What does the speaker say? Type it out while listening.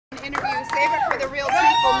Save it for the real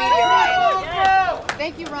truthful media, Ryan.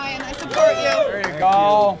 Thank you, Ryan. I support you. There you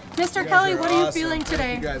go. Mr. Kelley, what are you feeling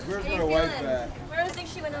today? You guys, where's my wife at? Where do you think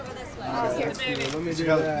she went over this way? Let me do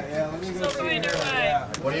that. Yeah, let me go see her. Yeah.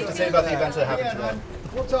 What do you have to say about the events that happened today?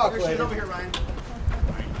 We'll talk later. She's over here, Ryan.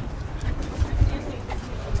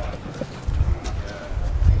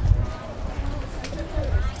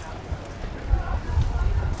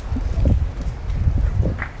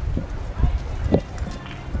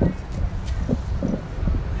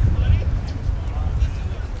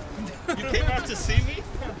 You came out to see me?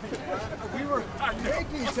 We were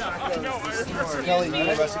making tacos. Kelley, you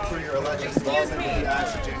were arrested for your alleged involvement with the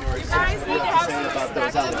acts of January 6th. Guys need to have some respect for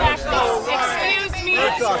the back. Excuse me.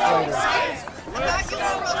 We'll talk later.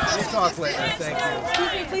 We'll talk later. Thank you.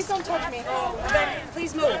 Excuse me, please don't touch me.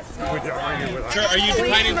 Please move. Sure, are you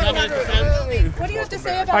declining public defense? What do you have to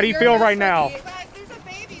say about How do you feel right now? Guys, there's a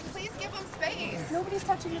baby. Please give him space. Nobody's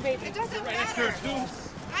touching the baby. It doesn't matter.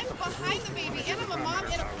 I'm behind the baby, and I'm a mom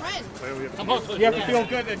and a friend. You have to feel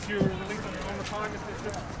good that you're released on your own time.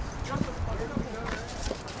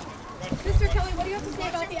 Mr. Kelley, what do you have to say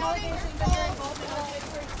about the allegations that you're involved in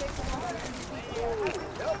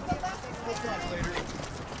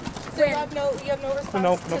So you have no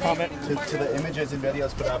response No comment. To the images and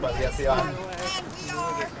videos put out by the FBI.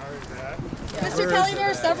 Mr. Kelley, there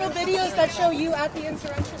are several videos that show you at the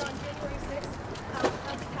insurrection on January 6th.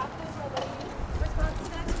 Has Capitol already response to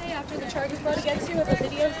that today after the charges brought against you? Are the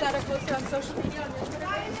videos that are posted on social media on your Twitter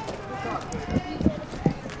page?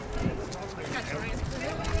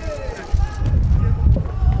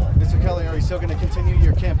 Mr. Kelley, are you still going to continue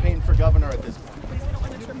your campaign for governor at this point?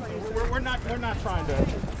 We're not trying to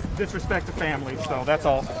disrespect the family, so that's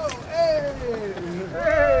all. Hey!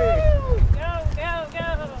 Go, go,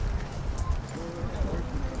 go.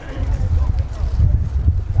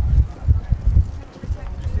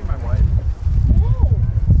 See my wife?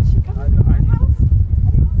 She comes to our house?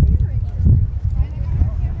 I didn't see her.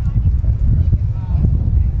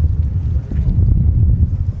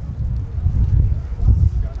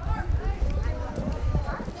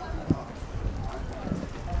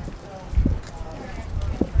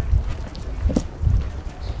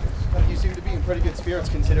 You seem to be in pretty good spirits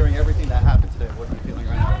considering everything that happened today. What are you feeling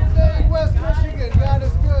right now? Hey, West Michigan, God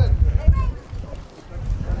is good.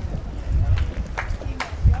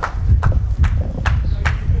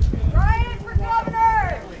 Ryan for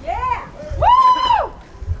governor! Yeah! Woo!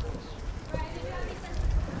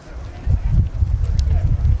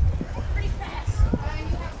 Pretty fast. Ryan,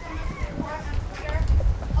 you have some support on Twitter.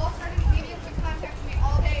 Alternative media have been contacting me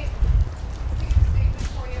all day. We have a statement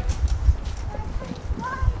for you.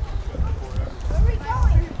 Where are we going?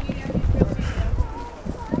 Alternative media is real media.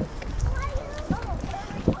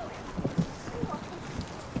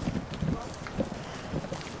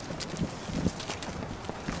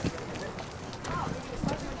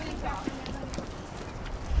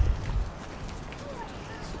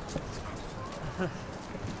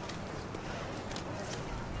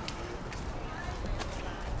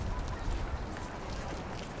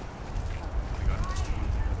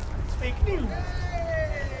 Fake news.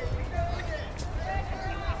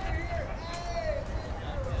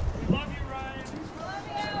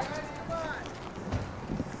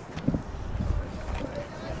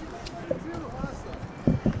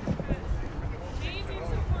 Amazing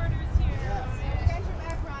supporters here. You guys are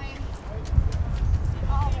back, Ryan.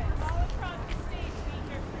 All across the state being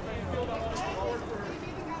here for you.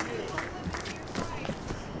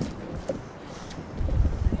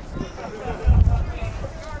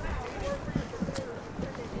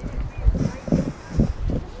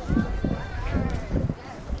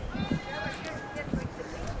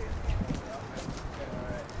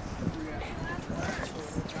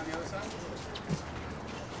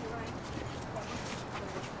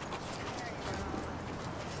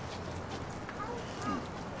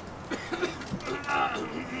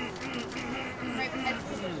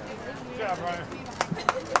 Good job, Ryan.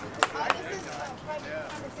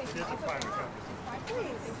 This is a private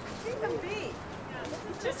conversation. She can be.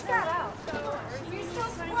 Just got out. So we still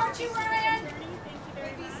support you, Ryan.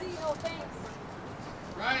 ABC, no thanks.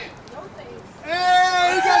 Ryan. No thanks.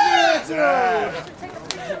 Hey, you got the answer! Take a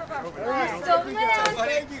picture of our All flag. Still live.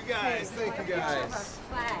 Thank you guys. Thank you guys.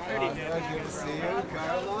 Flag. Good to see you,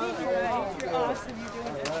 Carla. You're awesome.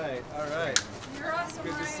 All right, all right. You're awesome,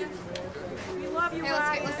 Good to see Ryan. you, man. We love you, Hey,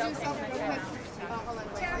 Ryan. let's do something real quick. Hold on,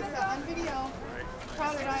 wait. Lisa, on video.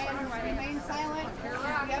 Proud of Ryan. Remain silent. We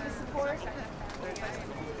have the support.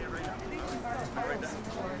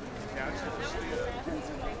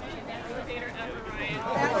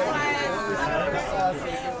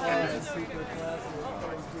 Super class.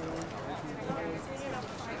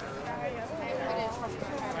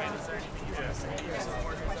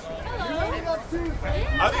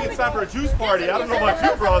 I think it's time for a juice party. I don't know about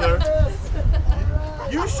you, brother.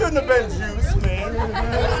 You shouldn't have been juiced, man.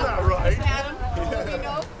 That's not right. Adam, you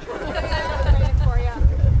know?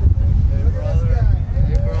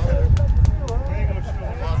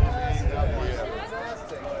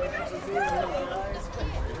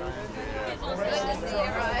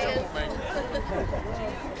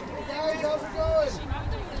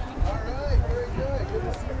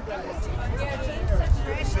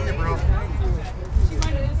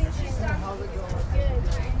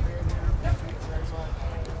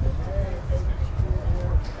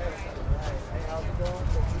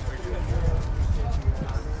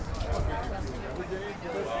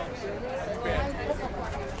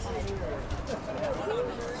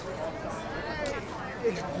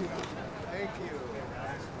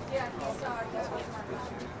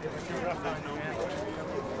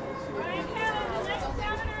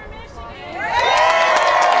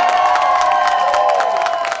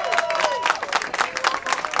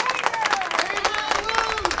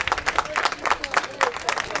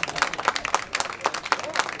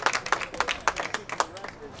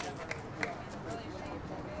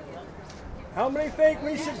 How many think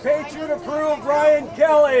we should Patriot approve Ryan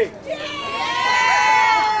Kelley? Is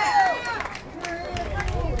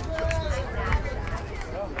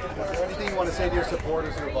there anything you want to say to your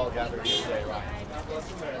supporters who have all gathered here today, Ryan?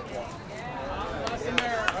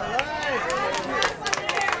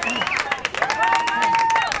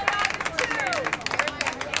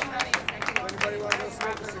 Anybody want to go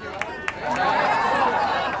smoke a cigar?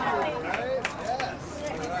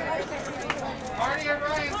 Party at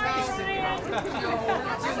Ryan's house.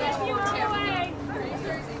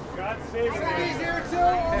 God save you. He's here too? Oh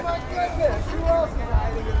my goodness! Who else is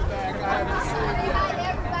hiding in the back? I haven't seen yet.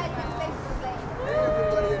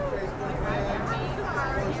 Everybody in Facebook Ryan,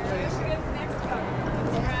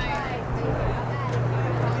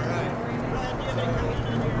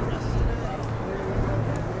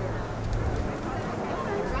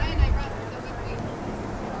 I brought some with me.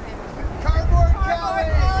 Cardboard Kelley!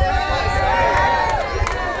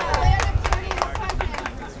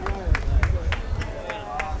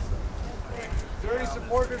 Is there any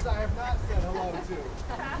supporters I have not said hello to?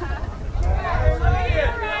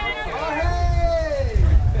 Oh, hey!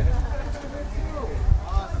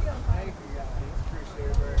 Awesome. Thank you, guys. Appreciate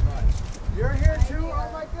it very much. You're here too? Oh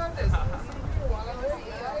my goodness. Wow, hey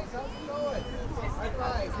guys, how's it going? High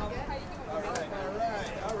five.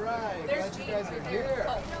 All right. Glad you guys are here.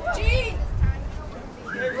 Gene!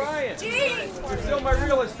 Hey Ryan. Gene! You're still my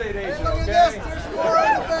real estate agent, hey, look at this. There's more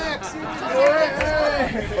in the back. See what you're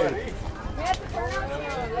doing? Hey. We have to turn out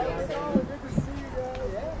here. Good to see you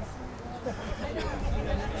guys.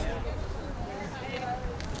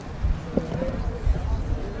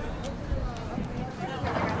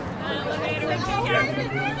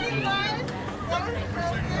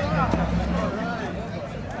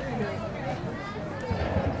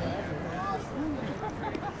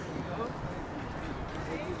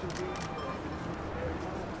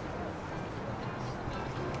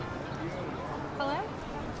 Hello?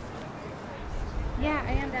 Yeah,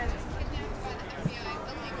 I am done.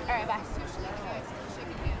 All right, bye.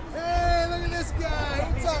 Hey, look at this guy.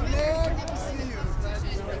 What's up, man? Good to see you. Glad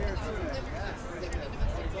you're here too.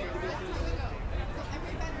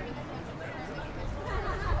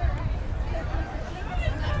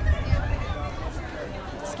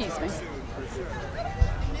 Excuse me.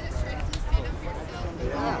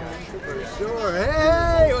 Yeah, for sure.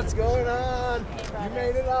 Hey, what's going on? You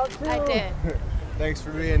made it out too. I did. Thanks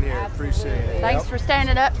for being here. Appreciate it. Thanks for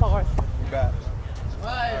standing up for us. You bet. All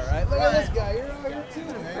right, look at this guy. You're out here too.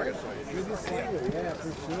 Good to see you. Yeah,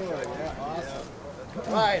 for sure. Yeah, awesome.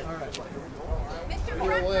 Right. All right. Mr.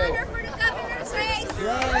 Frontrunner for the governor's race!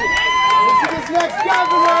 Right. Look at this next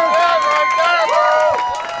governor.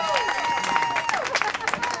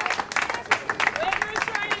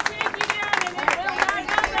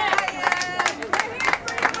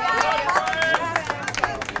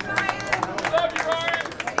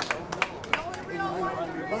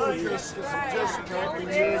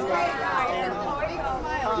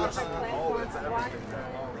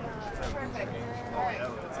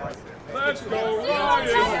 Let's go,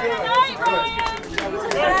 Ryan!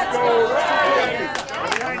 Let's go,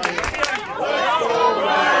 Ryan!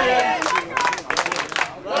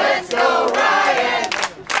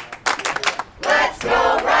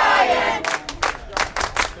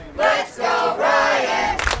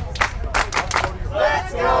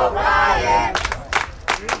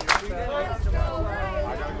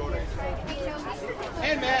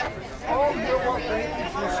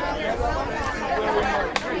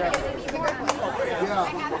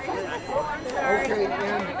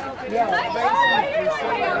 USA!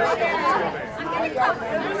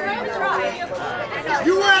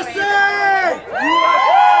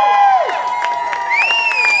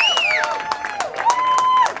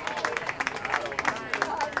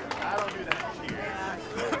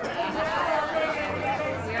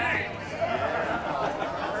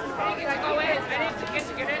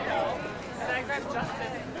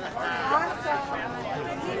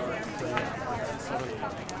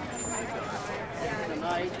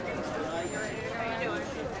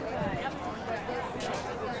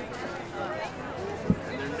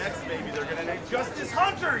 Justice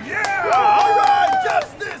Hunter, yeah! All right,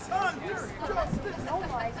 Justice Hunter! Justice. Oh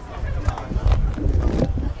my.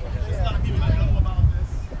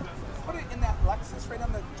 Put it in that Lexus right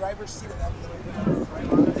on the driver's seat of that little.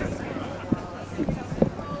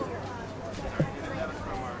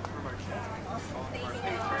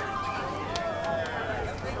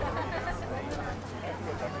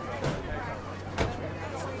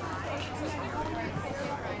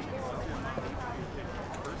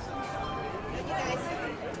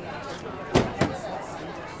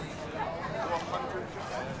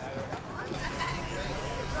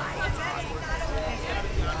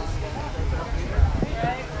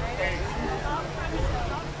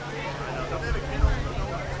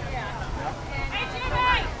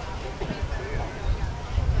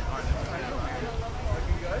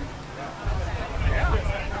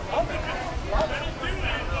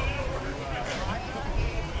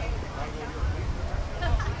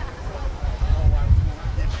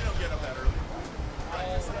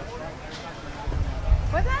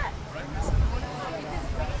 What's that?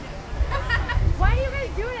 Why do you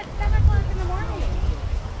guys do it at 7 o'clock in the morning?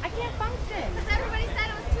 I can't function. Because everybody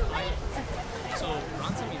said it was too late. So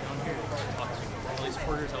Ron sent me down here to talk to police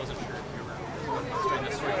reporters. I wasn't sure if you were trying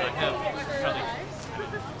this